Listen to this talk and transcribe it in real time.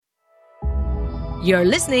You're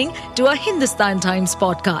listening to a Hindustan Times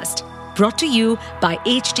podcast brought to you by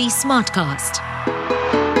HT Smartcast.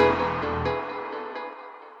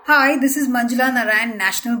 Hi, this is Manjula Narayan,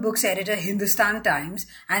 National Books Editor, Hindustan Times,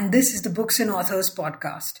 and this is the Books and Authors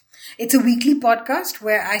podcast. It's a weekly podcast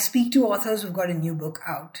where I speak to authors who've got a new book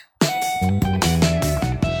out.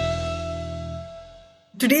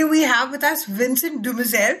 Today we have with us Vincent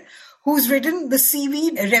Doumeizel, who's written The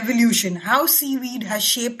Seaweed Revolution, How Seaweed Has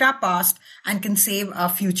Shaped Our Past and Can Save Our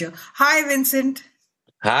Future. Hi, Vincent.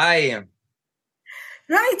 Hi.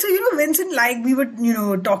 Right. So, Vincent, like we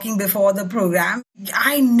were, talking before the program,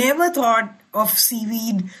 I never thought of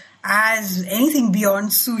seaweed as anything beyond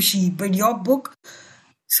sushi, but your book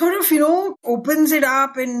sort of, opens it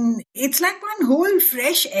up, and it's like one whole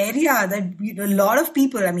fresh area that a lot of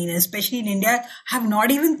people, especially in India, have not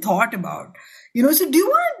even thought about. So do you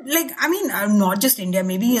want, not just India,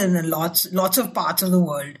 maybe in lots of parts of the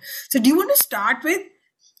world. So do you want to start with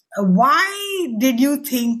why did you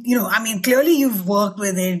think, clearly you've worked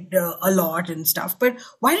with it a lot and stuff, but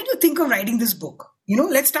why did you think of writing this book?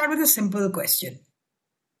 Let's start with a simple question.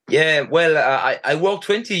 Yeah, well, I worked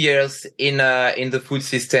 20 years in the food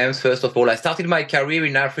systems. First of all, I started my career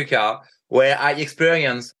in Africa, where I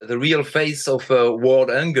experienced the real face of world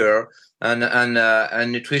hunger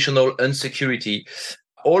and nutritional insecurity.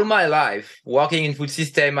 All my life, working in food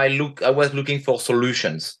system, I was looking for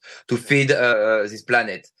solutions to feed this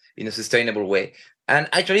planet in a sustainable way. And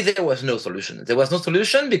actually, there was no solution. There was no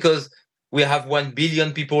solution because we have 1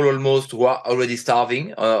 billion people almost who are already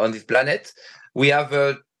starving on this planet. We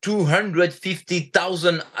have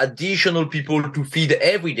 250,000 additional people to feed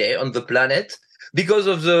every day on the planet because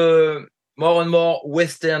of the more and more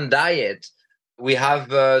Western diet. We have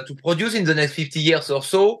to produce in the next 50 years or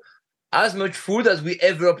so as much food as we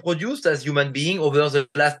ever produced as human beings over the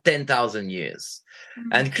last 10,000 years. Mm-hmm.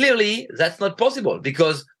 And clearly, that's not possible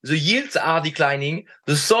because the yields are declining,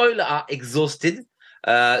 the soil are exhausted,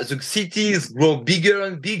 the cities grow bigger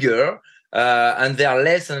and bigger, and there are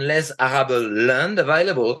less and less arable land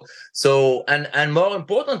available. So, and more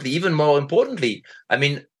importantly, even more importantly,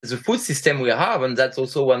 the food system we have, and that's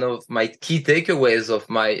also one of my key takeaways of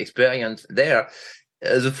my experience there.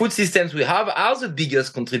 The food systems we have are the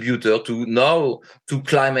biggest contributor to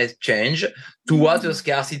climate change, to water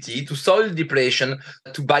scarcity, to soil depletion,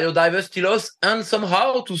 to biodiversity loss, and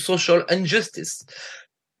somehow to social injustice.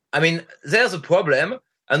 There's a problem,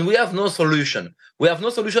 and we have no solution. We have no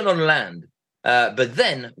solution on land. But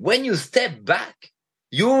then, when you step back,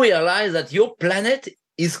 you realize that your planet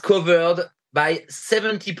is covered by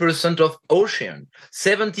 70% of ocean.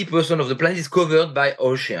 70% of the planet is covered by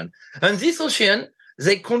ocean. And this ocean,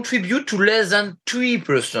 they contribute to less than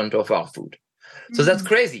 3% of our food. So that's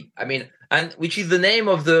crazy. And which is the name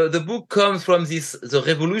of the book comes from the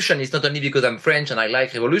revolution. It's not only because I'm French and I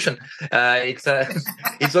like revolution.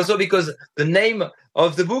 It's also because the name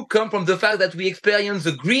of the book comes from the fact that we experienced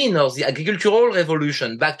the green or the agricultural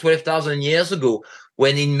revolution back 12,000 years ago,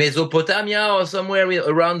 when in Mesopotamia or somewhere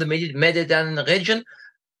around the Mediterranean region,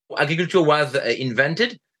 agriculture was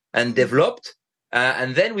invented and developed.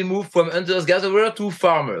 And then we moved from hunters-gatherers to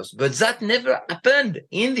farmers. But that never happened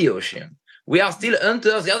in the ocean. We are still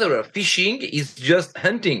hunters-gatherers. Fishing is just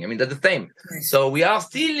hunting. That's the same. Nice. So we are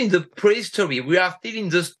still in the prehistory. We are still in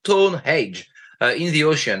the Stone Age in the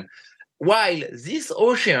ocean. While this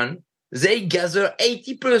ocean, they gather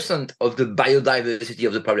 80% of the biodiversity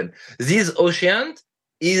of the problem. These oceans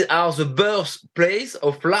are the birthplace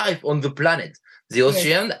of life on the planet. The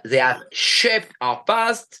ocean, they have shaped our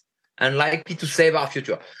past and likely to save our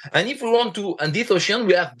future. And if we want to, and this ocean,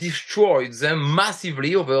 we have destroyed them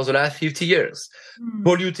massively over the last 50 years,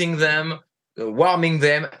 polluting them, warming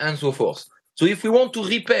them, and so forth. So if we want to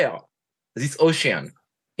repair this ocean,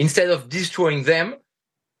 instead of destroying them,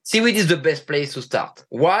 seaweed is the best place to start.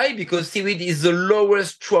 Why? Because seaweed is the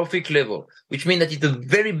lowest trophic level, which means that it's the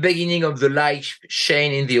very beginning of the life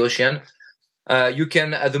chain in the ocean.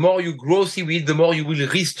 The more you grow seaweed, the more you will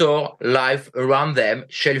restore life around them.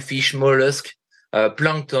 Shellfish, mollusk,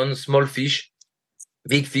 plankton, small fish,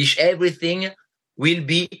 big fish, everything will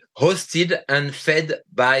be hosted and fed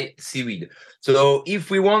by seaweed. So if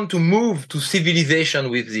we want to move to civilization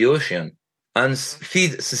with the ocean and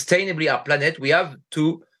feed sustainably our planet, we have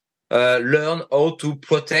to learn how to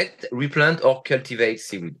protect, replant, or cultivate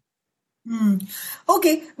seaweed.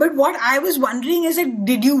 Okay, but what I was wondering is that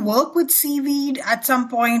did you work with seaweed at some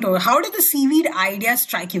point, or how did the seaweed idea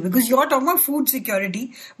strike you? Because you're talking about food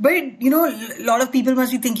security, but a lot of people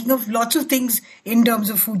must be thinking of lots of things in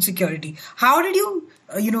terms of food security. How did you,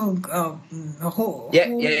 hone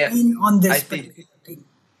in on this particular thing?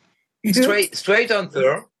 Straight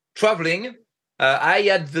answer, traveling I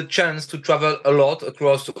had the chance to travel a lot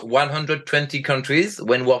across 120 countries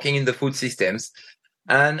when working in the food systems.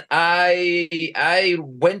 And I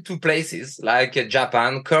went to places like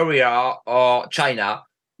Japan, Korea, or China,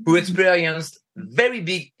 who experienced very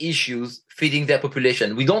big issues feeding their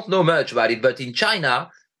population. We don't know much about it, but in China,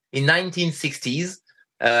 in 1960s,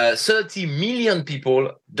 30 million people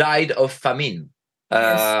died of famine.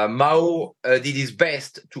 Yes. Mao did his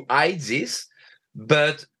best to hide this,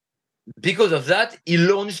 but because of that, he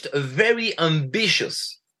launched a very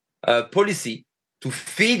ambitious policy to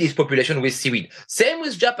feed his population with seaweed. Same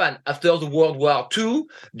with Japan. After the World War II,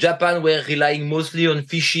 Japan were relying mostly on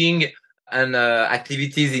fishing and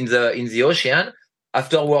activities in the ocean.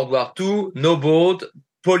 After World War II, no boat,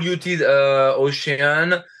 polluted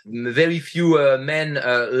ocean, very few men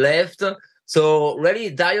left. So really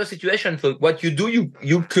dire situation. So what you do,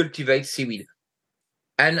 you cultivate seaweed.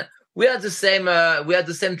 And we had the same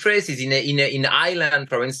traces in Ireland,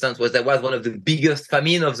 for instance, where there was one of the biggest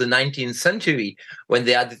famine of the 19th century when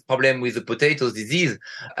they had this problem with the potatoes disease,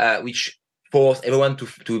 which forced everyone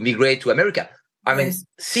to migrate to America. I mean,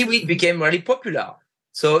 seaweed became really popular.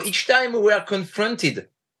 So each time we were confronted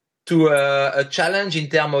to a challenge in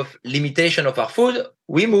terms of limitation of our food,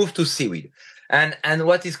 we moved to seaweed. And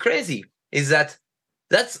what is crazy is that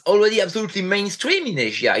that's already absolutely mainstream in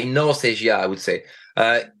Asia, in North Asia, I would say.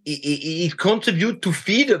 It contributes to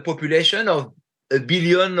feed a population of 1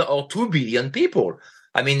 billion or 2 billion people.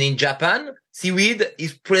 I mean, in Japan, seaweed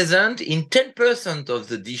is present in 10% of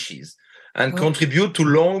the dishes and contribute to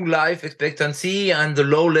long life expectancy and the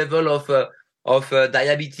low level of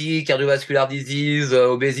diabetes, cardiovascular disease,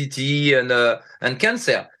 obesity, and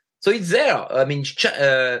cancer. So it's there. I mean,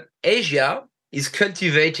 Asia is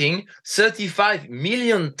cultivating 35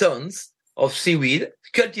 million tons of seaweed,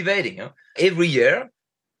 every year,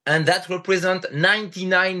 and that represents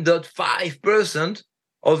 99.5%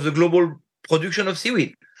 of the global production of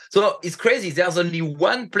seaweed. So it's crazy. There's only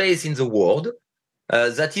one place in the world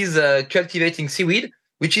that is cultivating seaweed,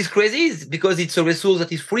 which is crazy because it's a resource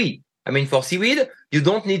that is free. I mean, for seaweed, you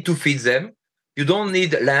don't need to feed them. You don't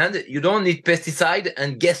need land. You don't need pesticide.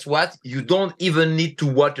 And guess what? You don't even need to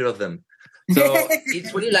water them. So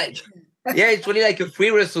it's really it's really like a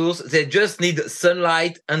free resource. They just need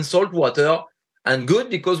sunlight and salt water, and good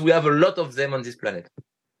because we have a lot of them on this planet.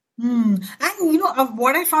 And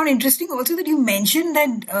what I found interesting also that you mentioned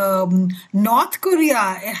that North Korea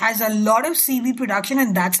has a lot of seaweed production,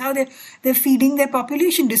 and that's how they're feeding their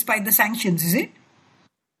population despite the sanctions. Is it?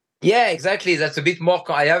 Yeah, exactly. That's a bit more.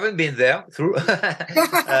 I haven't been there through,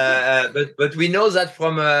 but we know that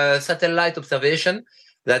from satellite observation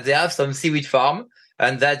that they have some seaweed farm,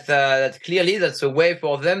 and that clearly that's a way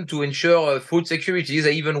for them to ensure food security.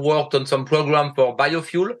 They even worked on some program for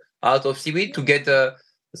biofuel out of seaweed to get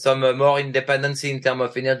some more independence in terms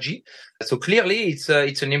of energy. So clearly,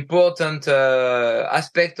 it's an important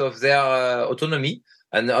aspect of their autonomy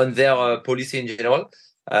and on their policy in general.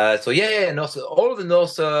 All the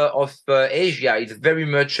north of Asia is very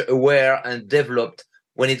much aware and developed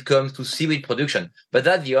when it comes to seaweed production. But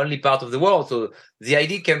that's the only part of the world. So the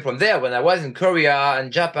idea came from there. When I was in Korea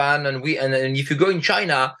and Japan, and if you go in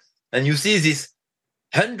China and you see these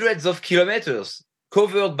hundreds of kilometers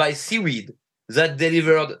covered by seaweed that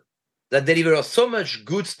deliver so much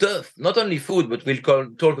good stuff, not only food, but we'll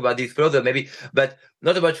talk about this further maybe, but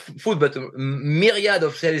not about food, but a myriad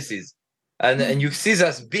of services. And you see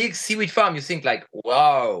this big seaweed farm, you think like,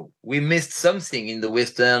 wow, we missed something in the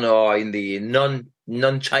Western or in the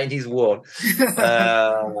non-Chinese world.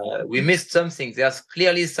 We missed something. There's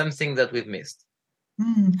clearly something that we've missed.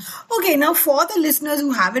 Okay, now for the listeners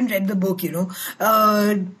who haven't read the book, tell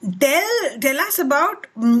us about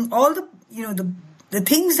all the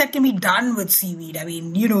things that can be done with seaweed. I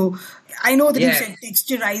mean, I know that you said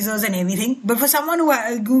texturizers and everything, but for someone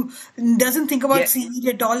who doesn't think about seaweed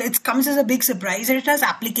at all, it comes as a big surprise that it has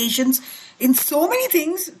applications in so many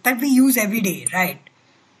things that we use every day, right?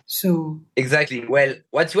 So exactly. Well,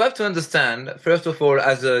 what you have to understand, first of all,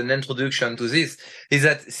 as an introduction to this, is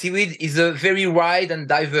that seaweed is a very wide and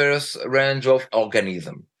diverse range of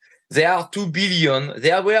organisms. There are 2 billion.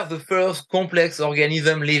 They were the first complex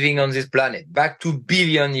organism living on this planet back 2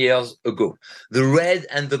 billion years ago. The red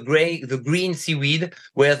and the green seaweed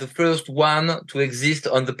were the first one to exist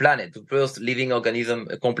on the planet, the first living organism,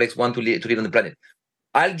 a complex one to live on the planet.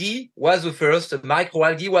 Algae was the first.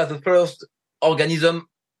 Microalgae was the first organism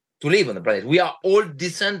to live on the planet. We are all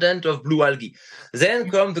descendants of blue algae. Then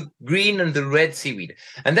come the green and the red seaweed.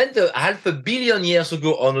 And then 500 million years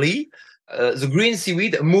ago only, the green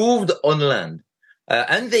seaweed moved on land.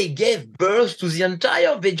 And they gave birth to the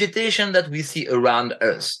entire vegetation that we see around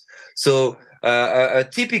us. So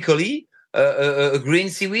Typically, a green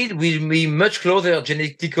seaweed will be much closer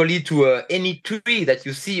genetically to any tree that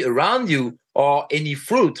you see around you, or any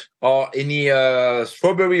fruit, or any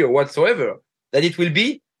strawberry or whatsoever, than it will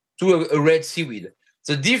be to a red seaweed.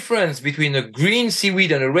 The difference between a green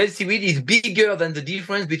seaweed and a red seaweed is bigger than the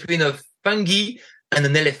difference between a fungi and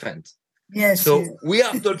an elephant. Yes. So we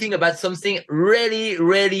are talking about something really,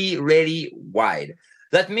 really, really wide.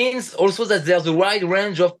 That means also that there's a wide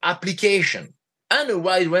range of application and a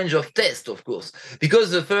wide range of tests, of course,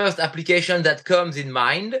 because the first application that comes in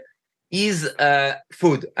mind is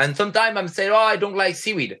food. And sometimes I'm saying, I don't like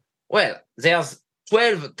seaweed. Well, there's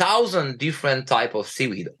 12,000 different types of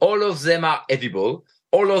seaweed. All of them are edible.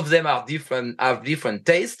 All of them are different, have different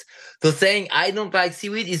tastes. So saying I don't like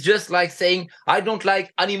seaweed is just like saying I don't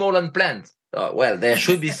like animal and plant. Well, there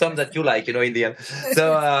should be some that you like, in the end. So,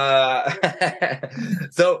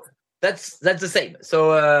 so that's the same. So,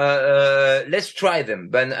 let's try them.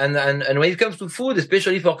 And when it comes to food,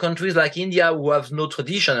 especially for countries like India who have no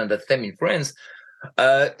tradition, and that's same in France,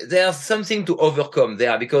 there's something to overcome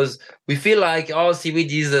there, because we feel like,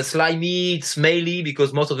 seaweed is slimy, it's smelly,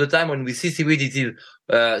 because most of the time when we see seaweed, it is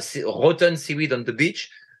rotten seaweed on the beach.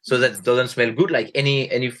 So that doesn't smell good, like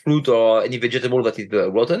any fruit or any vegetable that is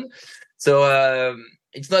rotten. So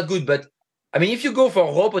it's not good. But I mean, if you go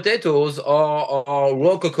for raw potatoes or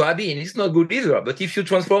raw cocoa bean, it's not good either. But if you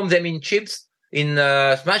transform them in chips, in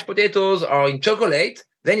smashed potatoes, or in chocolate,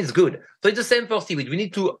 then it's good. So it's the same for seaweed. We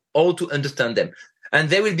need to all to understand them, and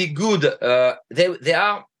they will be good. They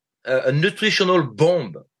are a nutritional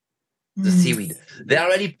bomb. The seaweed. They are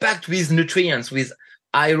already packed with nutrients, with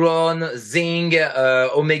iron, zinc,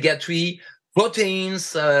 omega-3,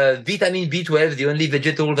 proteins, vitamin B12, the only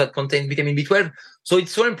vegetable that contains vitamin B12. So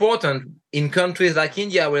it's so important in countries like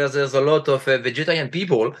India, where there's a lot of vegetarian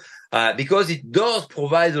people, because it does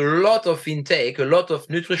provide a lot of intake, a lot of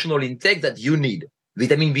nutritional intake that you need.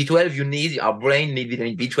 Vitamin B12 you need, our brain needs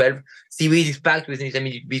vitamin B12. Seaweed is packed with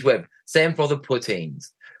vitamin B12. Same for the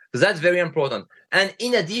proteins. So that's very important. And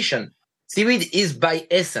in addition, seaweed is by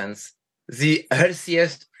essence the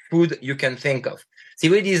healthiest food you can think of.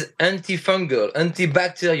 Seaweed is antifungal,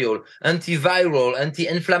 antibacterial, antiviral,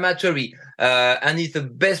 anti-inflammatory, and it's the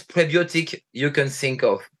best probiotic you can think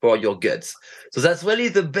of for your guts. So that's really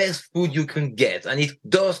the best food you can get, and it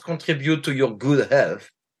does contribute to your good health.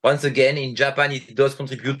 Once again, in Japan, it does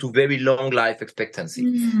contribute to very long life expectancy.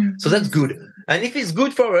 So that's good. And if it's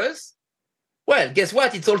good for us, well, guess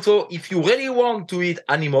what? It's also, if you really want to eat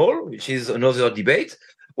animal, which is another debate,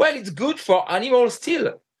 well, it's good for animals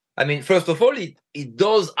still. I mean, first of all, it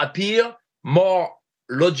does appear more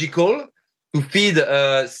logical to feed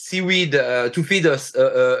seaweed, to feed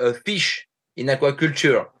a fish in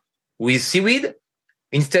aquaculture with seaweed,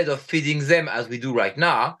 instead of feeding them, as we do right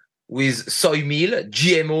now, with soy meal,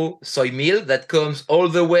 GMO soy meal that comes all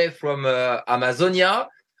the way from Amazonia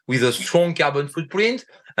with a strong carbon footprint.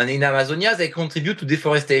 And in Amazonia, they contribute to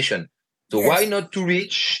deforestation. So why not to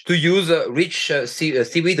use rich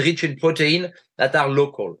seaweed rich in protein that are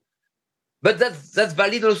local? But that's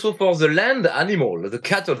valid also for the land animal, the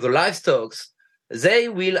cattle, the livestock. They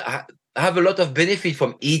will have a lot of benefit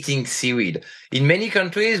from eating seaweed. In many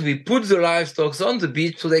countries, we put the livestock on the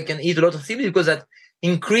beach so they can eat a lot of seaweed, because that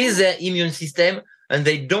increase their immune system and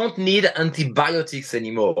they don't need antibiotics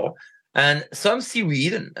anymore. And some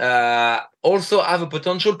seaweed also have a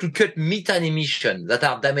potential to cut methane emissions that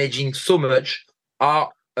are damaging so much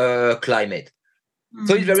our climate.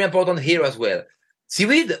 So it's very important here as well.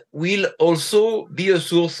 Seaweed will also be a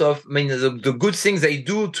source of, the good things they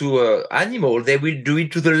do to animals, they will do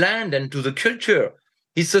it to the land and to the culture.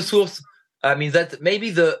 It's a source, that maybe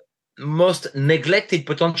the most neglected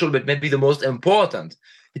potential, but maybe the most important.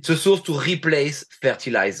 It's a source to replace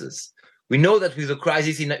fertilizers. We know that with the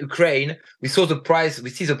crisis in Ukraine, we see the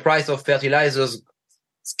price of fertilizers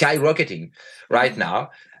skyrocketing right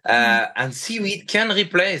now. And seaweed can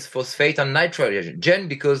replace phosphate and nitrogen,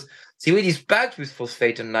 because seaweed is packed with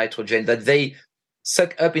phosphate and nitrogen that they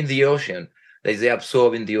suck up in the ocean, that they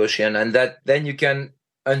absorb in the ocean, and that then you can,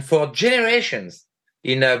 and for generations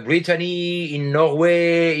in Brittany, in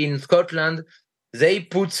Norway, in Scotland, they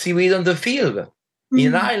put seaweed on the field.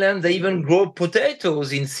 In Ireland, they even grow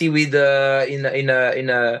potatoes in seaweed, in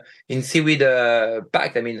seaweed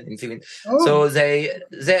packed. In seaweed. So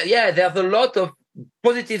there's a lot of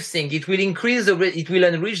positive things. It will it will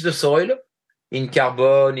enrich the soil in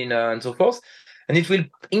carbon, and so forth, and it will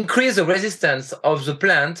increase the resistance of the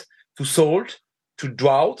plant to salt, to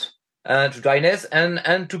drought, to dryness,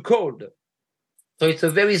 and to cold. So it's a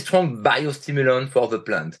very strong biostimulant for the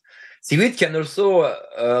plant. Seaweed can also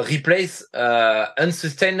replace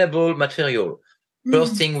unsustainable material.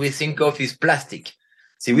 First thing we think of is plastic.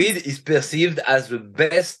 Seaweed is perceived as the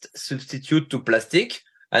best substitute to plastic,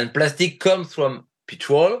 and plastic comes from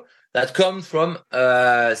petrol that comes from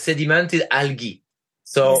sedimented algae.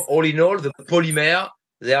 So all in all, the polymer,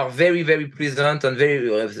 they are very, very present, and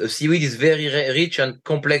seaweed is very rich and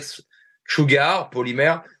complex sugar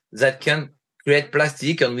polymer that can create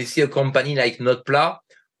plastic. And we see a company like Notpla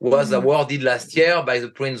was awarded last year by the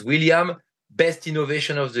Prince William Best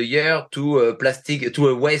Innovation of the Year to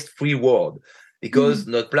a waste-free world, because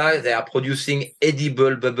Notpla, they are producing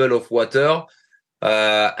edible bubble of water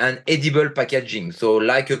and edible packaging. So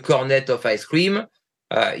like a cornet of ice cream,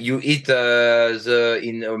 you eat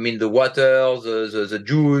the water, the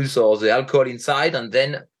juice or the alcohol inside, and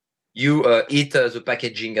then you eat the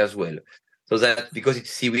packaging as well. So that because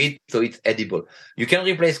it's seaweed, so it's edible. You can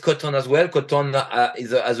replace cotton as well. Cotton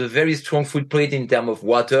has a very strong footprint in terms of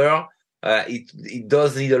water. It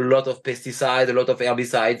does need a lot of pesticides, a lot of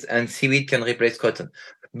herbicides, and seaweed can replace cotton.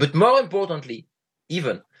 But more importantly,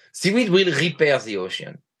 even seaweed will repair the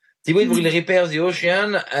ocean. Seaweed will repair the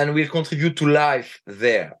ocean and will contribute to life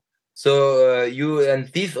there. So and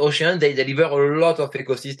this ocean, they deliver a lot of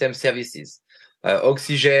ecosystem services.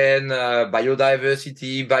 Oxygen,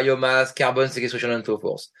 biodiversity, biomass, carbon sequestration, and so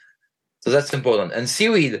forth. So that's important. And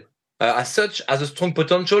seaweed, as such, has a strong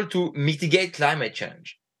potential to mitigate climate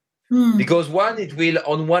change. Because it will,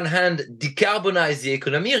 on one hand, decarbonize the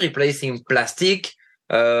economy, replacing plastic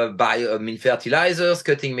by fertilizers,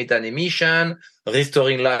 cutting methane emission,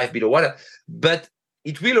 restoring life below water. But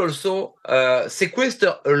it will also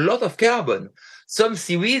sequester a lot of carbon. Some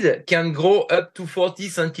seaweed can grow up to 40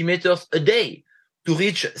 centimeters a day to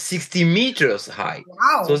reach 60 meters high.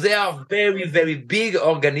 Wow. So they are very, very big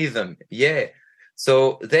organisms. Yeah.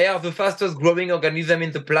 So they are the fastest growing organism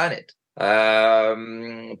in the planet.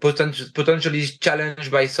 Potentially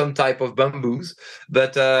challenged by some type of bamboos,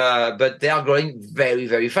 but they are growing very,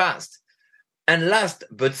 very fast. And last,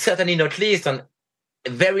 but certainly not least, and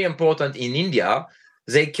very important in India,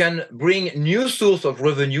 they can bring new source of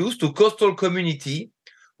revenues to coastal community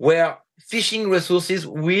where fishing resources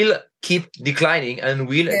will keep declining and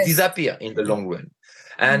will disappear in the long run.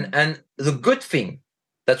 And the good thing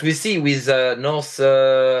that we see with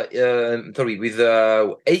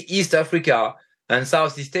East Africa and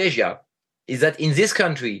Southeast Asia is that in this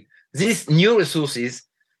country, these new resources,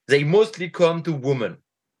 they mostly come to women.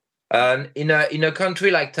 And in a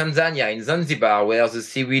country like Tanzania, in Zanzibar, where the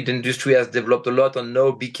seaweed industry has developed a lot and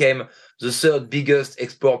now became the third biggest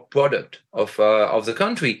export product of the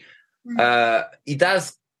country, it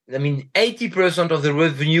has, 80% of the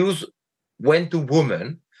revenues went to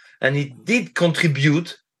women, and it did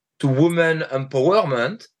contribute to women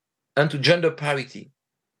empowerment and to gender parity.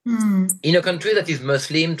 In a country that is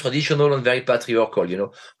Muslim, traditional, and very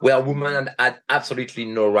patriarchal, where women had absolutely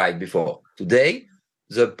no right before. Today,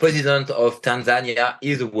 the president of Tanzania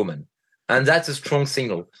is a woman, and that's a strong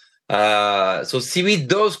signal. So seaweed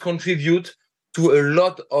does contribute to a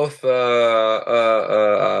lot of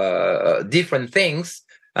different things,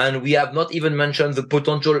 and we have not even mentioned the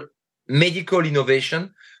potential medical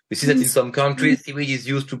innovation. We see that in some countries, seaweed is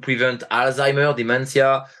used to prevent Alzheimer,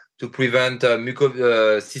 dementia, to prevent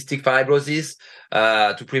cystic fibrosis,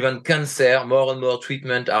 to prevent cancer. More and more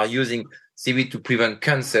treatment are using seaweed to prevent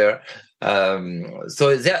cancer.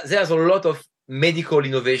 So there's a lot of medical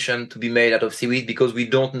innovation to be made out of seaweed because we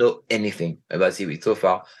don't know anything about seaweed so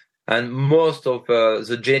far. And most of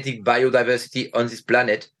the genetic biodiversity on this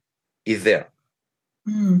planet is there.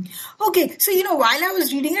 Okay, so while I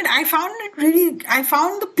was reading it, I found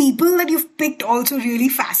the people that you've picked also really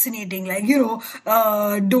fascinating. Like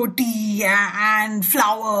Doti and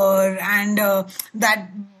Flower and that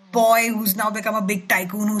boy who's now become a big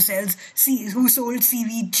tycoon who sold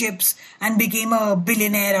seaweed chips and became a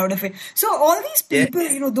billionaire out of it. So all these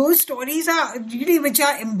people, those stories are really which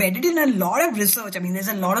are embedded in a lot of research. there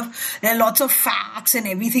are lots of facts and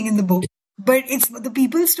everything in the book. But it's the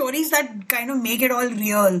people's stories that kind of make it all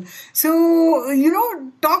real. So,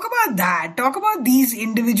 talk about that. Talk about these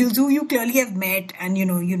individuals who you clearly have met and, you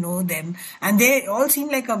know them. And they all seem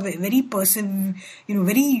like a very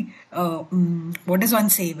very, what does one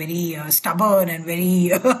say? Very stubborn and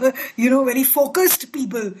very, very focused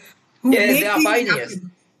people. Who they are pioneers.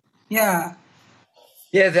 Happen. Yeah.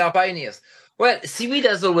 Yeah, they are pioneers. Well, seaweed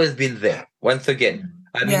has always been there, once again.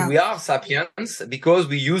 We are sapiens because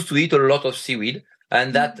we used to eat a lot of seaweed,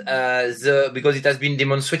 and that because it has been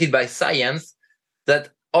demonstrated by science that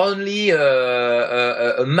only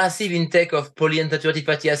a massive intake of polyunsaturated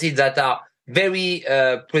fatty acids that are very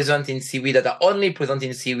present in seaweed, that are only present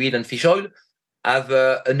in seaweed and fish oil, have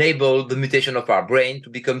enabled the mutation of our brain to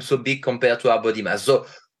become so big compared to our body mass. So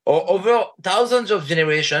over thousands of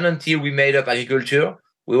generations until we made up agriculture,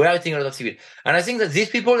 we were eating a lot of seaweed. And I think that these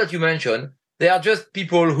people that you mentioned, they are just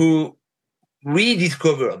people who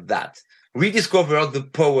rediscovered the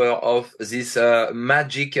power of this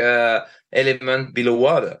magic element below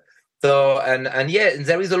water. So, and yeah,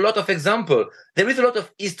 there is a lot of example. There is a lot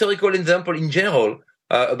of historical example in general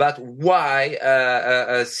about why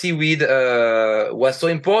seaweed was so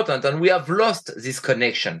important, and we have lost this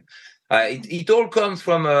connection. It all comes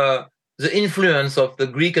from the influence of the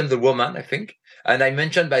Greek and the Roman, I think. And I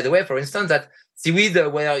mentioned, by the way, for instance, that seaweed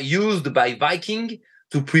were used by Viking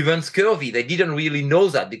to prevent scurvy. They didn't really know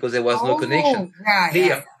that because there was no connection.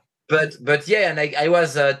 Yeah. But yeah, and I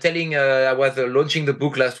was telling, I was launching the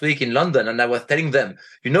book last week in London, and I was telling them,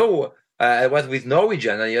 I was with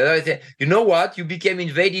Norwegian, and I said, you know what? You became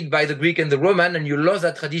invaded by the Greek and the Roman, and you lost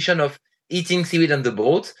that tradition of eating seaweed on the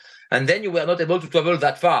boat, and then you were not able to travel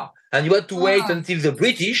that far, and you had to wait until the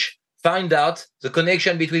British find out the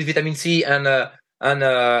connection between vitamin C and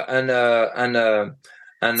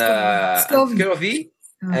scurvy.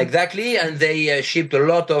 Exactly, and they shipped a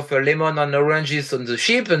lot of lemon and oranges on the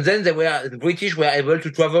ship, and then the British were able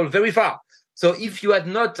to travel very far. So if you had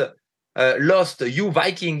not lost, you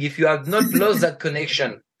Viking, if you had not lost that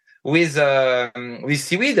connection with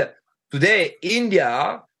seaweed, today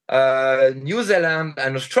India, New Zealand,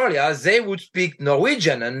 and Australia, they would speak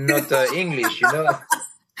Norwegian and not English.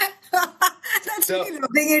 That's really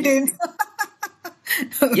rubbing it in.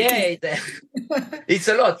 Okay. Yeah, it's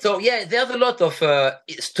a lot. So yeah, there's a lot of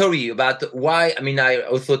story about why. I mean, I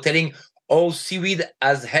also telling how seaweed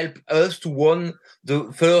has helped us to win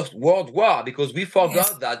the First World War, because we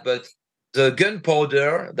forgot that, but the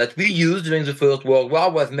gunpowder that we used during the First World War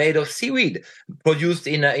was made of seaweed produced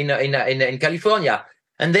in California.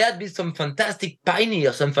 And there had been some fantastic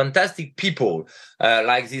pioneers, some fantastic people,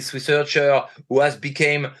 like this researcher who has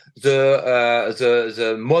become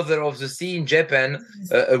the mother of the sea in Japan,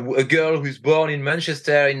 a girl who's born in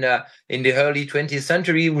Manchester in the early 20th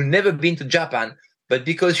century, who never been to Japan, but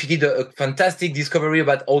because she did a fantastic discovery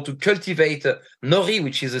about how to cultivate nori,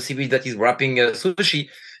 which is a seaweed that is wrapping sushi.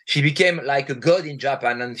 She became like a god in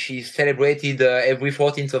Japan, and she celebrated every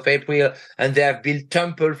 14th of April, and they have built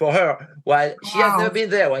temple for her, while she has never been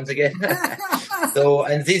there once again. So,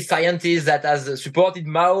 and this scientist that has supported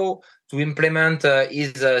Mao to implement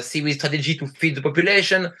his seaweed strategy to feed the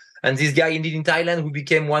population, and this guy indeed in Thailand who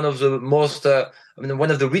became one of the most, one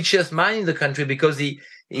of the richest men in the country, because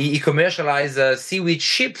he commercialized seaweed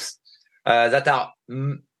chips that are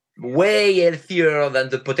way healthier than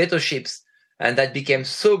the potato chips. And that became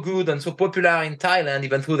so good and so popular in Thailand,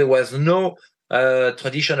 even though there was no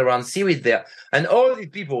tradition around seaweed there. And all these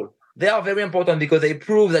people, they are very important because they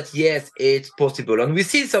prove that, yes, it's possible. And we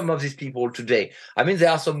see some of these people today. I mean,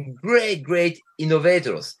 there are some great, great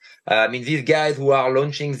innovators. I mean, these guys who are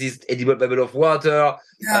launching this edible bubble of water,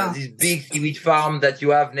 this big seaweed farm that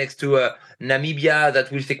you have next to Namibia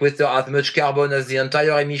that will sequester as much carbon as the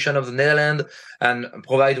entire emission of the Netherlands and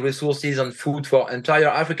provide resources and food for entire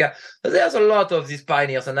Africa. So there's a lot of these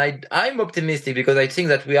pioneers, and I'm optimistic because I think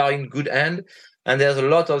that we are in good hand, and there's a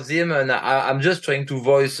lot of them, and I'm just trying to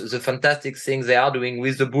voice the fantastic things they are doing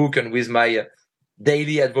with the book and with my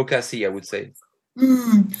daily advocacy, I would say.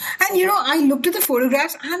 And I looked at the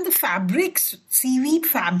photographs, and the fabrics, seaweed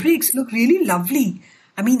fabrics, look really lovely.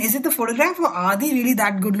 I mean, is it the photograph, or are they really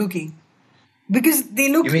that good looking? Because they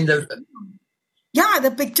look. You mean the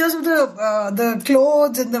pictures of the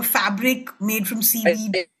clothes and the fabric made from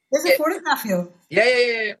seaweed. There's a photograph here.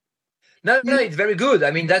 Yeah. No, it's very good.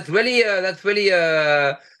 I mean, that's really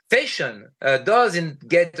fashion doesn't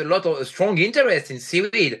get a lot of strong interest in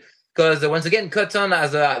seaweed, because once again, cotton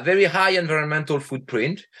has a very high environmental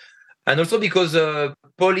footprint, and also because done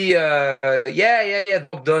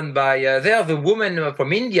by there the woman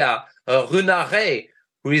from India, Runa Ray,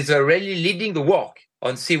 who is really leading the work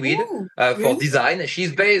on seaweed for design. She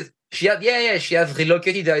has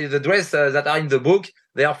relocated the dress that are in the book.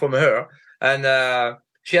 They are from her, and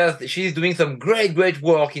she's doing some great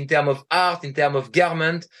work in terms of art, in terms of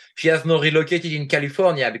garment. She has not relocated in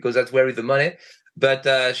California because that's where is the money.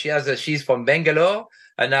 But she's from Bangalore,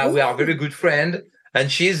 and now we are very good friends. And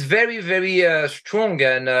she's very, very strong.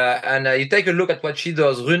 And you take a look at what she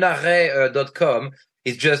does. Runaray.com.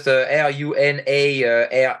 It's just Runary.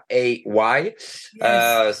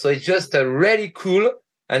 So it's just really cool.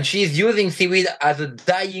 And she's using seaweed as a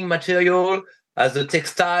dyeing material, as a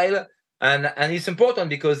textile, And it's important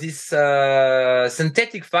because these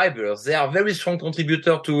synthetic fibers, they are very strong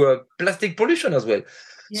contributor to plastic pollution as well.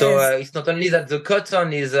 So Yes. it's not only that the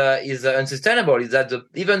cotton is unsustainable, it's that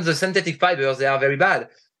even the synthetic fibers, they are very bad.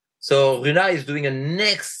 So Runa is doing an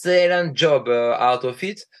excellent job out of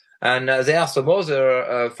it, and there are some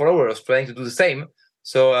other followers trying to do the same.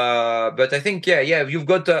 So, but I think you've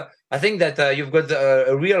got. I think that you've got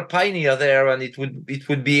a real pioneer there, and it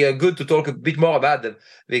would be good to talk a bit more about them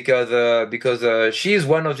because she is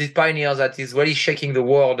one of these pioneers that is really shaking the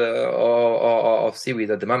world of seaweed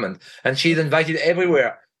at the moment, and she's invited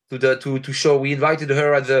everywhere to show. We invited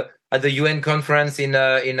her at the UN conference in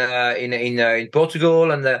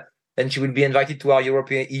Portugal, and she will be invited to our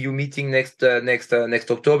European EU meeting next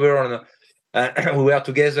October. And we were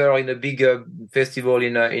together in a big festival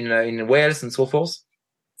in Wales and so forth.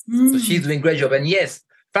 So she's doing a great job. And yes,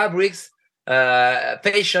 fabrics,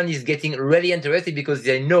 fashion is getting really interested because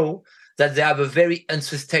they know that they have a very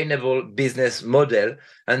unsustainable business model,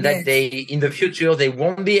 and that in the future, they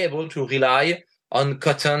won't be able to rely on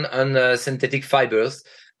cotton and synthetic fibers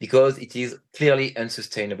because it is clearly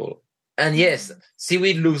unsustainable. And yes,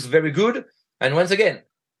 seaweed looks very good. And once again,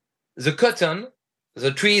 the cotton,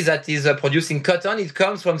 the tree that is producing cotton, it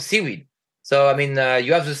comes from seaweed. So, I mean,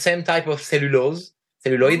 you have the same type of celluloid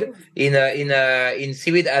in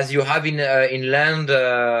seaweed as you have in land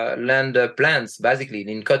plants, basically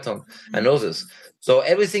in cotton and others. So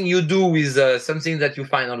everything you do with something that you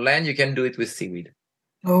find on land, you can do it with seaweed.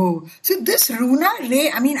 Oh, so this Runa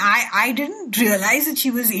Ray, I mean, I didn't realize that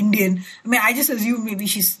she was Indian. I mean, I just assumed maybe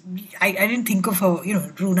I didn't think of her,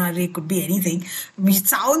 Runa Ray could be anything. I mean, it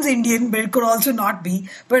sounds Indian, but it could also not be.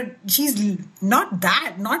 But she's not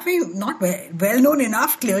well known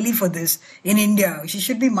enough clearly for this in India. She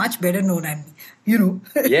should be much better known,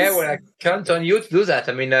 Yeah, well, I count on you to do that.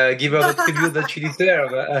 I mean, give her the tribute that she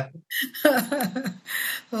deserves.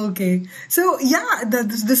 Okay. So, yeah,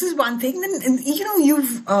 this is one thing. And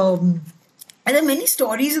you've... and there are many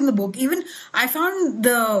stories in the book. Even I found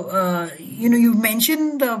you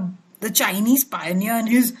mentioned the Chinese pioneer and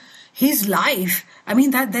his life. I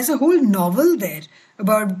mean, there's a whole novel there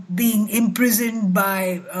about being imprisoned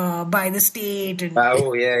by the state. And,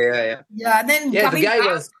 yeah. Yeah, and then the guy back.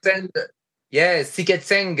 was sent... Yeah, Siket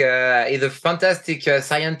Seng is a fantastic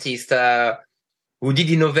scientist who did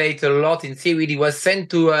innovate a lot in seaweed. He was sent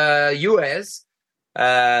to US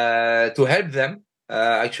to help them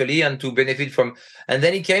actually and to benefit from. And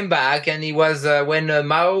then he came back, and he was when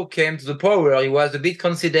Mao came to the power, he was a bit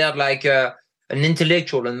considered like an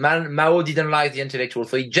intellectual, and Mao didn't like the intellectual,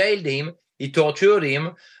 so he jailed him, he tortured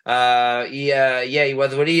him. He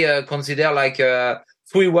was really considered like.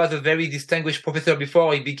 He was a very distinguished professor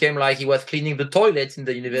before he became like he was cleaning the toilets in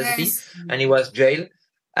the university, and he was jailed.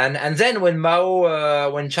 And then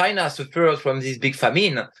when China suffered from this big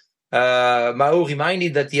famine, Mao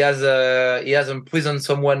reminded that he has imprisoned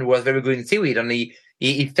someone who was very good in seaweed, and he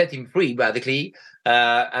set him free basically,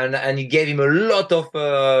 and he gave him a lot of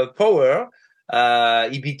power.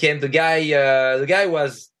 He became the guy. The guy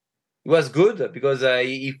was good because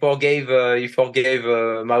he forgave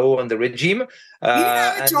Mao and the regime. He didn't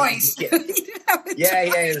have a choice.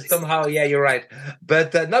 Somehow, you're right.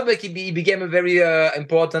 But he became a very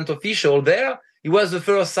important official there. He was the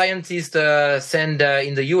first scientist sent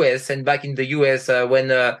in the US, and back in the US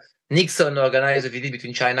when Nixon organized a visit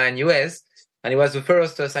between China and US, and he was the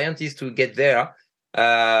first scientist to get there.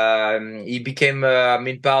 He became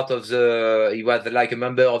part of he was like a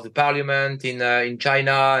member of the parliament in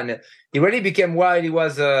China, and he really became while he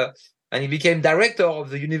was and he became director of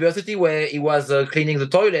the university where he was cleaning the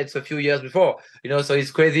toilets a few years before. So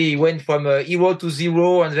it's crazy. He went from hero to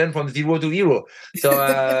zero, and then from zero to hero. So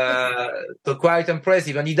so quite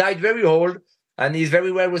impressive. And he died very old, and he's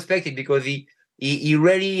very well respected because he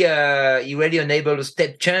really enabled a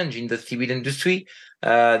step change in the seaweed industry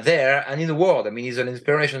there and in the world. I mean, he's an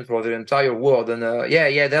inspiration for the entire world. And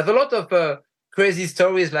there's a lot of crazy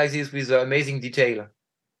stories like this with amazing detail.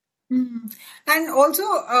 And also,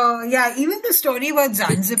 even the story about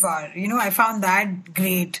Zanzibar, I found that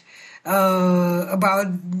great, about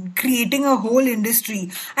creating a whole industry.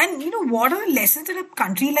 And, what are the lessons that a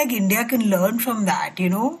country like India can learn from that, I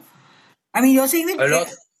mean, you're saying that... A lot.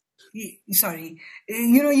 Sorry,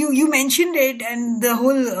 you mentioned it, and the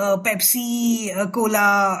whole Pepsi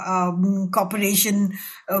Cola corporation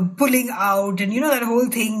pulling out, and that whole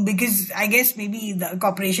thing, because I guess maybe the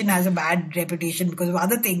corporation has a bad reputation because of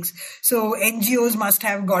other things. So NGOs must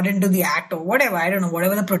have got into the act or whatever. I don't know,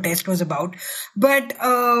 whatever the protest was about. But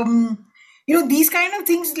these kind of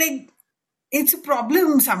things, like, it's a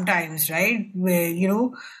problem sometimes, right? Where,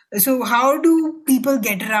 so how do people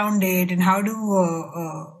get around it, and how do,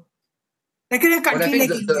 like in a Well, I country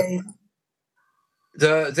think like India?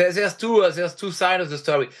 there's two sides of the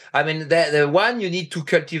story. I mean, the one you need to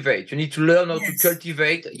cultivate. You need to learn how to Yes,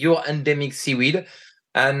 cultivate your endemic seaweed,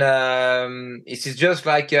 and it is just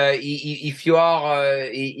like if you are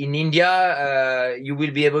in India, you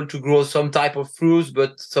will be able to grow some type of fruits,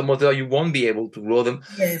 but some other you won't be able to grow them.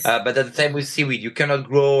 yes, But at the time with seaweed, you cannot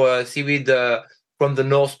grow seaweed from the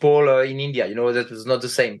North Pole in India. You know that is not the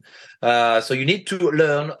same. So you need to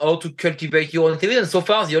learn how to cultivate your own seaweed. And so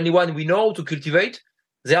far, the only one we know how to cultivate,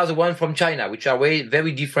 they are the one from China, which are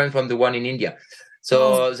very different from the one in India.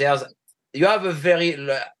 oh, So you have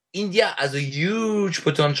India has a huge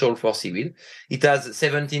potential for seaweed. It has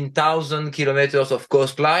 17,000 kilometers of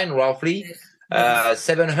coastline, roughly, yes, yes,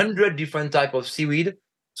 700 different type of seaweed.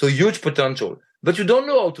 So huge potential. But you don't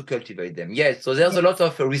know how to cultivate them yet. So there's a lot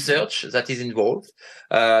of research that is involved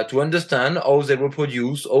to understand how they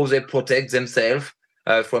reproduce, how they protect themselves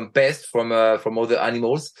from pests, from other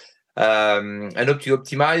animals, and how to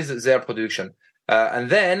optimize their production. And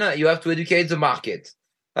then you have to educate the market.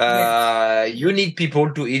 yes, You need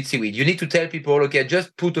people to eat seaweed. You need to tell people, okay,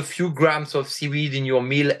 just put a few grams of seaweed in your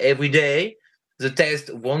meal every day. The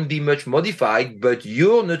taste won't be much modified, but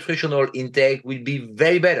your nutritional intake will be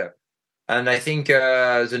very better. And I think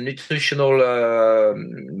the nutritional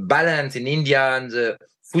balance in India and the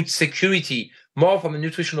food security, more from a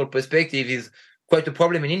nutritional perspective, is quite a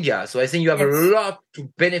problem in India. So I think you have a yes. lot to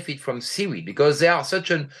benefit from seaweed because they are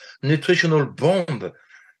such a nutritional bomb.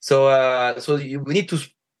 So we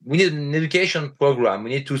need an education program.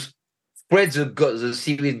 We need to spread the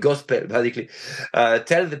seaweed gospel, basically.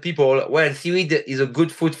 Tell the people, well, seaweed is a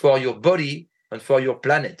good food for your body and for your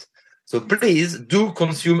planet. So please do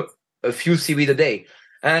consume a few seaweed a day.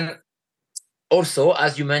 And also,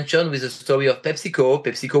 as you mentioned with the story of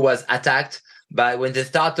PepsiCo was attacked by when they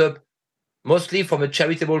started mostly from a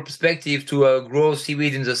charitable perspective to grow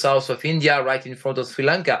seaweed in the south of India, right in front of Sri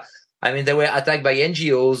Lanka. I mean, they were attacked by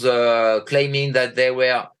NGOs claiming that they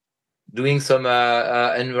were doing some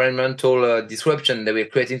environmental disruption. They were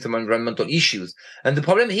creating some environmental issues. And the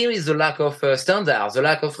problem here is the lack of standards, the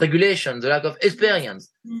lack of regulation, the lack of experience.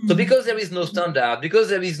 So because there is no standard, because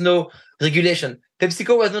there is no regulation,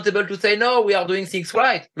 PepsiCo was not able to say, no, we are doing things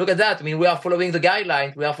right. Look at that. I mean, we are following the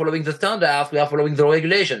guidelines. We are following the standards. We are following the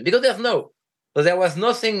regulation because there's no. So there was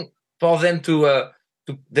nothing for them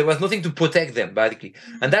there was nothing to protect them, basically.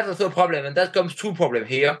 And that's also a problem. And that comes two problems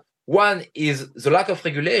here. One is the lack of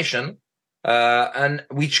regulation, and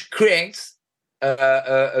which creates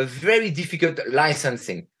a very difficult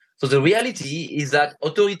licensing. So the reality is that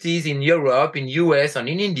authorities in Europe, in US, and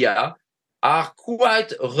in India are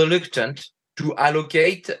quite reluctant to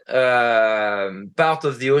allocate part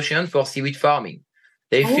of the ocean for seaweed farming.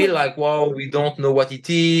 They feel like, wow, we don't know what it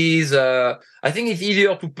is. I think it's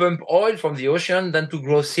easier to pump oil from the ocean than to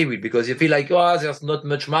grow seaweed because you feel like, oh, there's not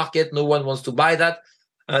much market. No one wants to buy that.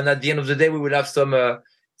 And at the end of the day, we will have some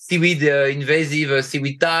seaweed, invasive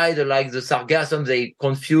seaweed tide, like the sargassum. They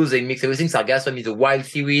confuse, they mix everything. Sargassum is a wild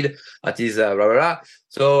seaweed that is blah, blah, blah.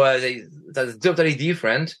 So that's totally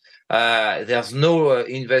different. There's no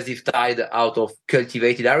invasive tide out of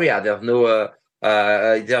cultivated area.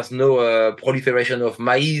 There's no proliferation of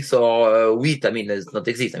maize or wheat. I mean, does not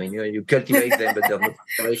exist. I mean, you cultivate them, but there's no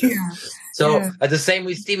proliferation. Yeah. So Yeah. the same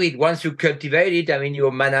with seaweed. Once you cultivate it, I mean, you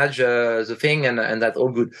manage the thing, and that's all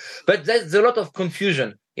good. But there's a lot of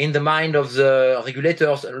confusion in the mind of the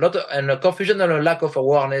regulators, a confusion and a lack of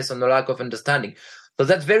awareness and a lack of understanding. So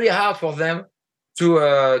that's very hard for them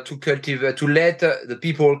to cultivate, to let the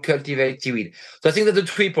people cultivate seaweed. So I think that the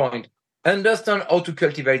 3 points: understand how to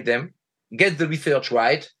cultivate them, get the research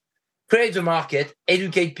right, create the market,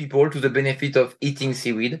 educate people to the benefit of eating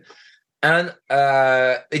seaweed, and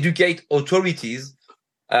educate authorities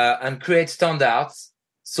and create standards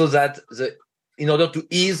so that in order to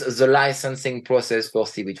ease the licensing process for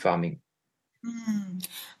seaweed farming.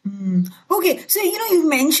 Okay, so you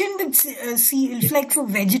mentioned that it's like for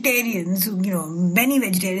vegetarians, many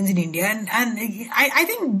vegetarians in India, and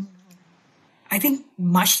I think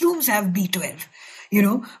mushrooms have B12,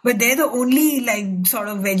 but they're the only like sort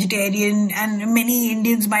of vegetarian, and many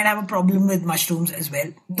Indians might have a problem with mushrooms as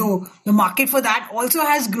well. Though the market for that also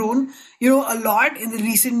has grown, a lot in the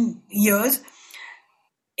recent years.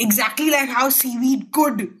 Exactly like how seaweed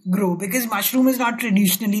could grow, because mushroom is not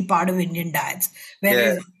traditionally part of Indian diets,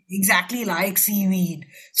 whereas exactly like seaweed.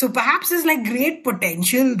 So perhaps there's like great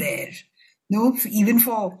potential there, even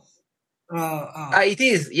for It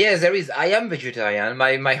is. Yes, there is. I am vegetarian.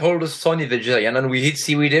 My oldest son is vegetarian, and we eat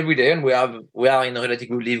seaweed every day, and we are in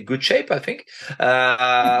relatively good shape, I think,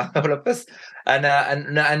 all of us.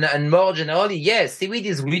 And more generally, yes, seaweed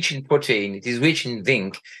is rich in protein. It is rich in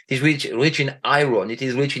zinc. It is rich in iron. It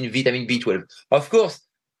is rich in vitamin B12. Of course,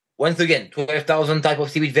 once again, 12,000 type of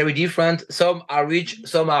seaweed, very different. Some are rich,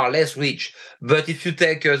 some are less rich. But if you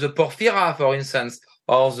take the porphyra, for instance,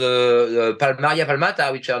 or the Palmaria palmata,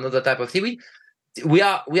 which are another type of seaweed, we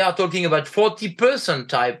are talking about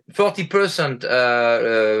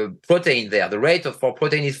 40% protein there. The rate for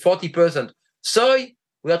protein is 40%. Soy,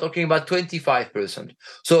 we are talking about 25%.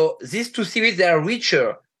 So these two seaweeds, they are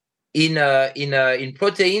richer in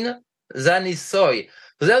protein than is soy.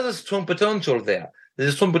 So there's a strong potential there.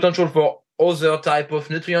 There's a strong potential for other type of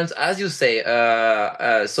nutrients, as you say.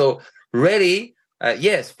 So really,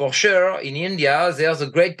 yes, for sure, in India, there's a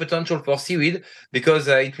great potential for seaweed because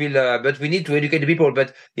it will, but we need to educate the people.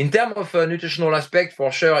 But in terms of nutritional aspect,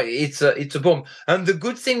 for sure, it's a bomb. And the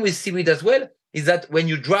good thing with seaweed as well is that when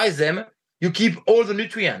you dry them, you keep all the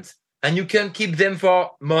nutrients and you can keep them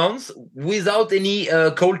for months without any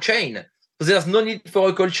cold chain. So there's no need for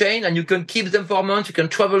a cold chain and you can keep them for months. You can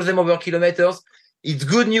travel them over kilometers. It's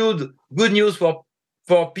good news for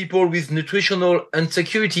people with nutritional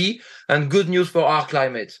insecurity and good news for our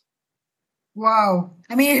climate. Wow.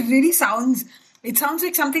 I mean, it sounds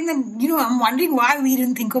like something that, I'm wondering why we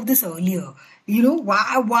didn't think of this earlier.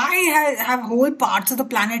 Why have whole parts of the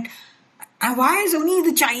planet, and why is only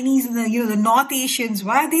the Chinese and the North Asians,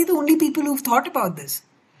 why are they the only people who've thought about this?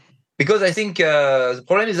 Because I think the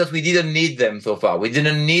problem is that we didn't need them so far. We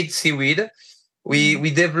didn't need seaweed. We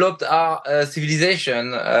developed our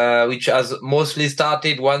civilization, which has mostly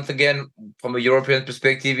started once again from a European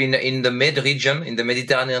perspective in the Med region, in the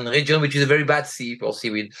Mediterranean region, which is a very bad sea for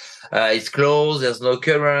seaweed. It's closed, there's no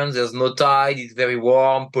currents, there's no tide, it's very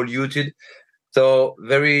warm, polluted. So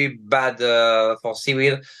very bad for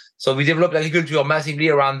seaweed. So we developed agriculture massively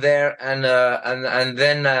around there, and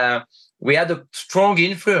then we had a strong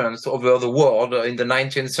influence over the world in the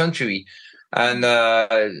 19th century. And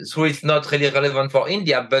so it's not really relevant for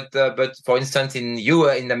India, but for instance, in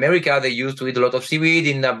America, they used to eat a lot of seaweed.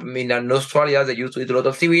 In Australia, they used to eat a lot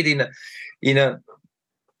of seaweed. In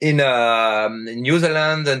New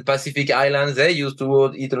Zealand and Pacific Islands, they used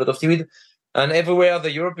to eat a lot of seaweed. And everywhere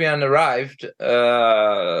the European arrived,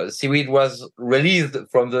 seaweed was released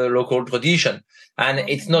from the local tradition. And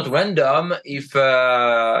it's not random if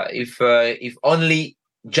only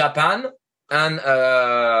Japan and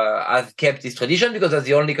has kept this tradition, because that's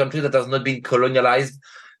the only country that has not been colonialized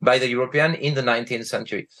by the European in the 19th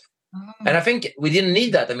century. And I think we didn't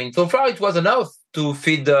need that. I mean, so far it was enough to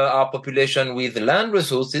feed our population with land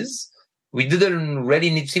resources. We didn't really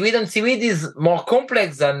need seaweed, and seaweed is more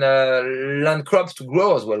complex than land crops to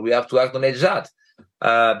grow as well. We have to acknowledge that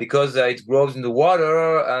because it grows in the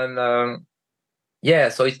water, and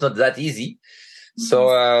so it's not that easy. So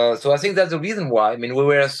I think that's the reason why. I mean, we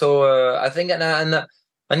were so. I think, and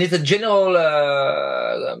it's a general.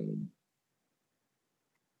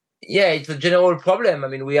 It's a general problem. I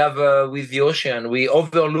mean, we have with the ocean. We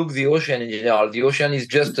overlook the ocean in general. The ocean is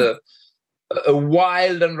just a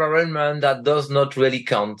wild environment that does not really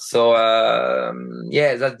count. So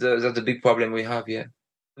that's the big problem we have here.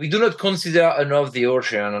 We do not consider enough the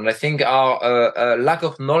ocean, and I think our lack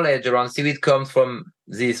of knowledge around seaweed comes from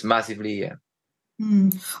this massively here.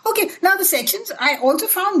 Okay, now the sections, I also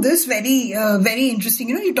found this very, very interesting.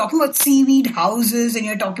 You're talking about seaweed houses, and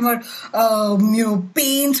you're talking about,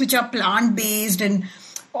 paints which are plant-based and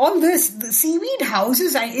all this. The seaweed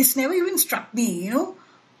houses, it's never even struck me,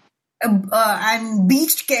 and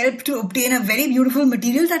bleached kelp to obtain a very beautiful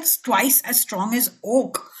material that's twice as strong as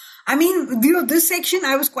oak. I mean, this section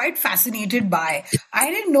I was quite fascinated by.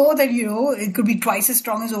 I didn't know that, it could be twice as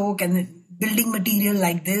strong as oak and building material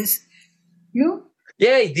like this.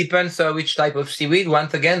 Yeah, it depends which type of seaweed.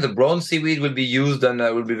 Once again, the brown seaweed will be used and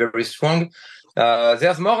will be very strong.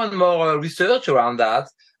 There's more and more research around that.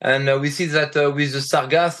 And we see that with the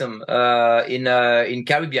sargassum in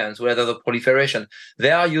Caribbean, where there's a proliferation, they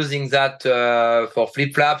are using that for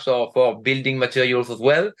flip-flops or for building materials as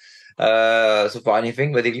well. So for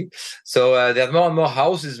anything, basically. So there's more and more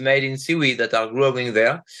houses made in seaweed that are growing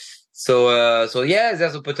there. So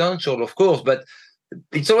there's a potential, of course, but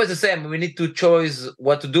it's always the same. We need to choose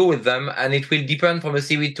what to do with them, and it will depend from a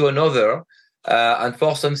seaweed to another. And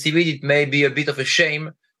for some seaweed, it may be a bit of a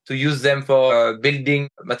shame to use them for building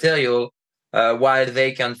material. while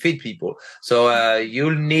they can feed people. So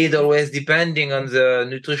you'll need always, depending on the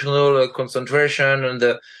nutritional concentration and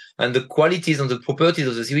the qualities and the properties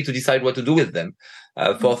of the seaweed, to decide what to do with them.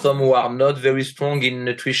 For some who are not very strong in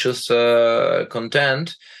nutritious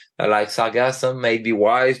content, like sargassum, may be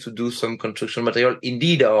wise to do some construction material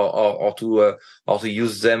indeed, or to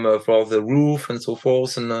use them for the roof and so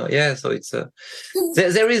forth. And so it's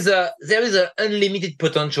there is a unlimited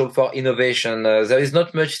potential for innovation. There is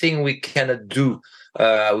not much thing we cannot do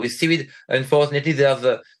with seaweed. Unfortunately,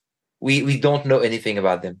 we don't know anything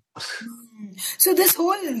about them. So this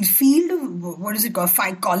whole field of, what is it called,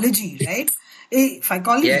 phycology, right?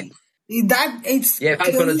 Phycology. Yeah. That it's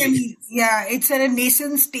phycology. It's at a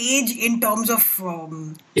nascent stage in terms of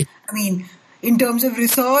in terms of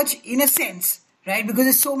research, in a sense, right? Because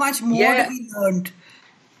there's so much more to be learned,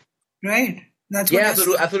 right? That's what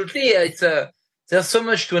absolutely. There's so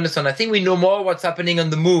much to understand. I think we know more what's happening on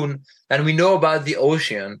the moon than we know about the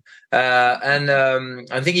ocean.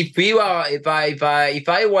 I think if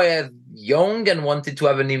I were young and wanted to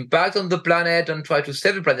have an impact on the planet and try to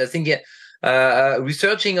save the planet, I think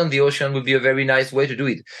researching on the ocean would be a very nice way to do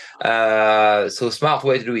it. So smart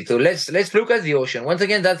way to do it. So let's look at the ocean. Once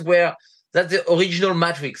again, that's the original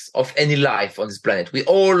matrix of any life on this planet. We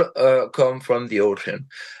all come from the ocean.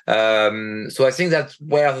 So I think that's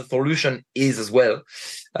where the solution is as well.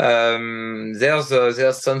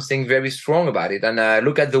 There's something very strong about it. And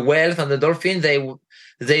look at the whales and the dolphin.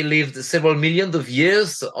 They lived several millions of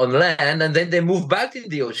years on land, and then they moved back in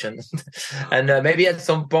the ocean. And maybe at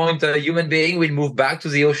some point, a human being will move back to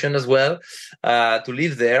the ocean as well, to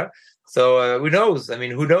live there. So who knows? I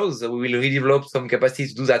mean, who knows? We will redevelop some capacity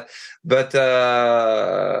to do that. But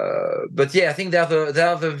I think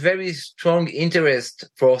there's a very strong interest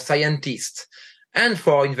for scientists and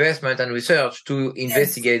for investment and research to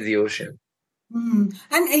investigate the ocean.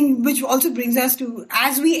 And which also brings us to,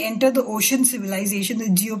 as we enter the ocean civilization, the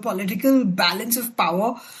geopolitical balance of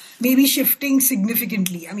power may be shifting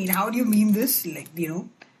significantly. I mean, how do you mean this? Do you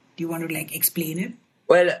want to explain it?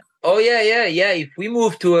 Well, if we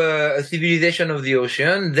move to a civilization of the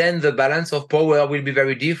ocean, then the balance of power will be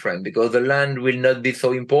very different, because the land will not be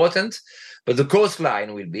so important, but the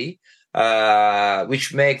coastline will be.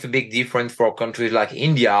 Which makes a big difference for countries like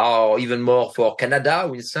India, or even more for Canada,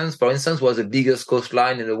 for instance, was the biggest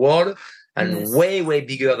coastline in the world, and way, way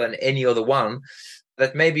bigger than any other one.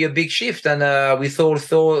 That may be a big shift. And we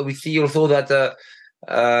see also that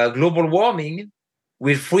global warming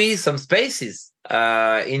will free some spaces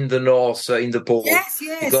in the north, in the pole. Yes.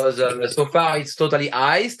 Because so far it's totally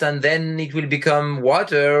iced, and then it will become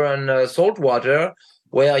water and salt water,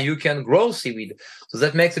 where you can grow seaweed. So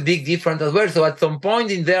that makes a big difference as well. So at some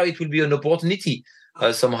point in there, it will be an opportunity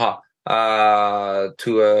somehow to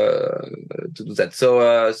do that.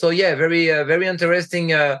 So very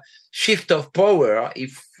interesting shift of power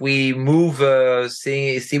if we move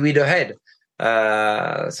seaweed ahead.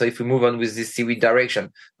 So if we move on with this seaweed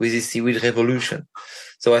direction, with this seaweed revolution.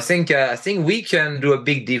 So I think we can do a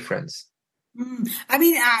big difference. I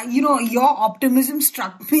mean, your optimism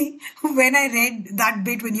struck me when I read that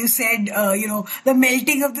bit when you said, the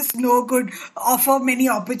melting of the snow could offer many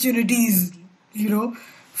opportunities,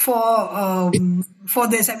 for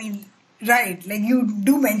this. I mean, right. Like you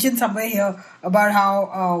do mention somewhere here about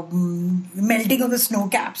how melting of the snow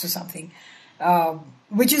caps or something,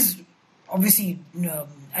 which is obviously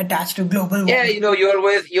attached to global warming. Yeah,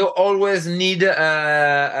 you always need,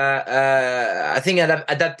 I think,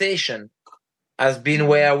 adaptation has been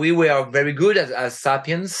where we were very good as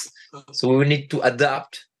sapiens. So we will need to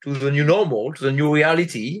adapt to the new normal, to the new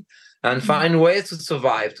reality, and find ways to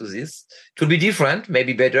survive to this. It will be different,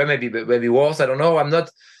 maybe better, maybe worse. I don't know. I'm not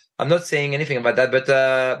saying anything about that, but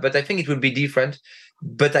I think it will be different.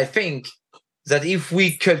 But I think that if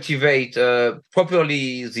we cultivate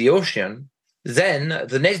properly the ocean, then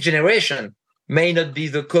the next generation may not be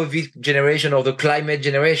the COVID generation or the climate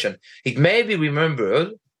generation. It may be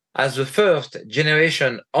remembered as the first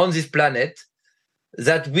generation on this planet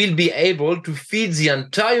that will be able to feed the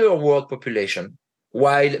entire world population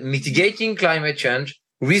while mitigating climate change,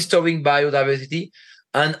 restoring biodiversity,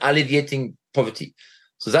 and alleviating poverty.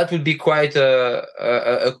 So that would be quite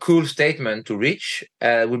a cool statement to reach.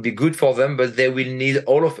 It would be good for them, but they will need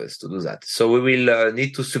all of us to do that. So we will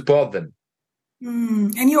need to support them.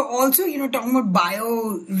 And you're also, talking about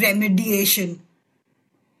bioremediation.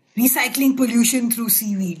 Recycling pollution through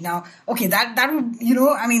seaweed. Now, okay, that would,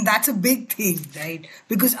 that's a big thing, right?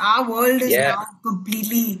 Because our world is now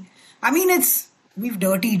completely, we've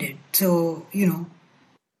dirtied it. So,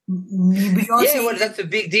 well, that's a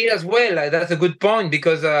big deal as well. That's a good point,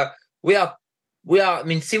 because we are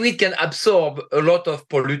seaweed can absorb a lot of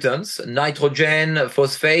pollutants, nitrogen,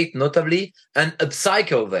 phosphate, notably, and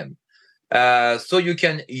upcycle them. So you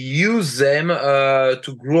can use them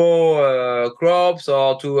to grow crops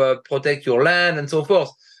or to protect your land and so forth.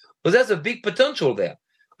 So there's a big potential there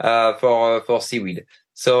for seaweed.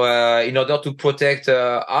 So in order to protect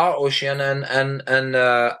our ocean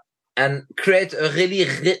and create a really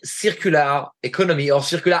circular economy or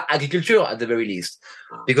circular agriculture at the very least,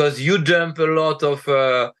 because you dump a lot of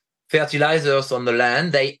fertilizers on the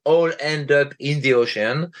land, they all end up in the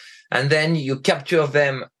ocean, and then you capture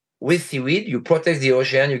them with seaweed, you protect the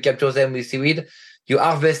ocean, you capture them with seaweed, you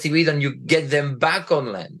harvest seaweed, and you get them back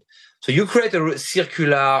on land. So you create a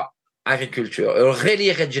circular agriculture, a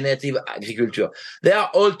really regenerative agriculture. They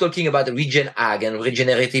are all talking about regen ag and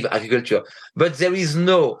regenerative agriculture, but there is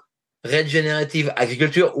no regenerative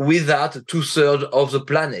agriculture without 2/3 of the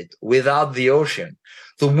planet, without the ocean.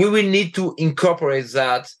 So we will need to incorporate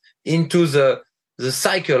that into the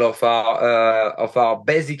cycle of our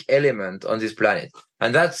basic element on this planet.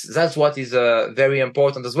 And that's what is very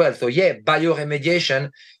important as well. So bioremediation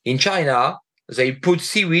in China, they put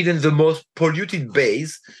seaweed in the most polluted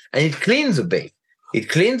bays and it cleans the bay. It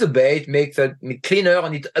cleans the bay, it makes it cleaner,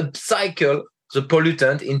 and it upcycles the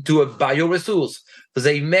pollutant into a bioresource. So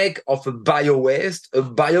they make of a bio-waste a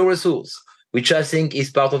bioresource, which I think is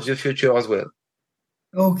part of the future as well.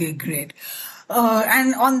 Okay, great.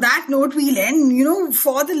 And on that note, we'll end.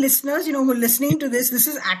 For the listeners, who are listening to this,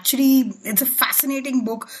 it's a fascinating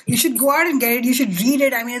book. You should go out and get it. You should read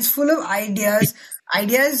it. I mean, it's full of ideas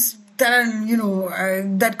that are,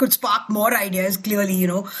 that could spark more ideas, clearly,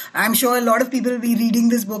 I'm sure a lot of people will be reading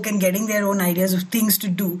this book and getting their own ideas of things to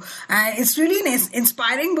do. And it's really an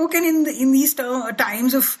inspiring book. And in these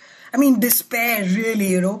times of, despair,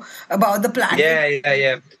 really, about the planet.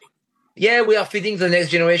 Yeah, we are feeding the next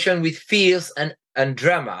generation with fears and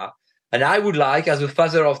drama. And I would like, as a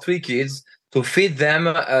father of 3 kids, to feed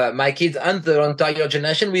them, my kids and the entire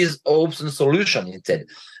generation, with hopes and solution instead.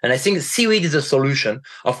 And I think seaweed is a solution.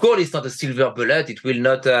 Of course, it's not a silver bullet. It will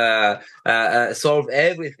not solve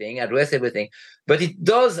everything, address everything. But it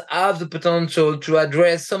does have the potential to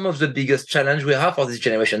address some of the biggest challenge we have for this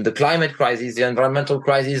generation: the climate crisis, the environmental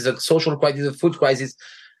crisis, the social crisis, the food crisis.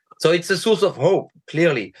 So it's a source of hope,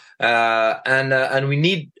 clearly. And we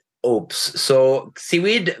need hopes. So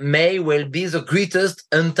seaweed may well be the greatest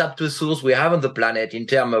untapped resource we have on the planet in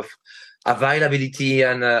terms of availability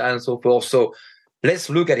and so forth. So let's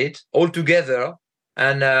look at it all together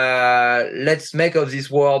and let's make of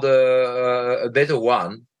this world a better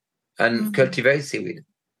one and cultivate seaweed.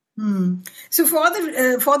 So for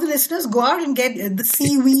the listeners, go out and get The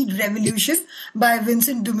Seaweed Revolution by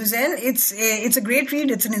Vincent Doumeizel. It's a great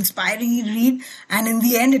read. It's an inspiring read. And in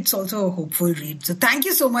the end, it's also a hopeful read. So thank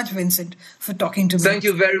you so much, Vincent, for talking to me. Thank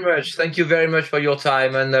you very much. Thank you very much for your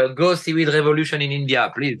time. And go Seaweed Revolution in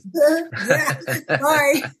India, please.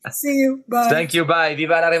 Bye. See you. Bye. Thank you. Bye.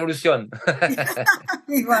 Viva la Revolution.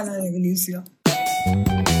 Viva la Revolution.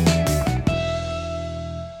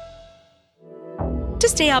 To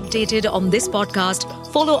stay updated on this podcast,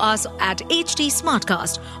 follow us at HT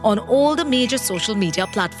Smartcast on all the major social media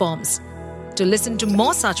platforms. To listen to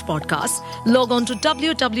more such podcasts, log on to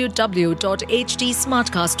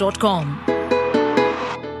www.htsmartcast.com.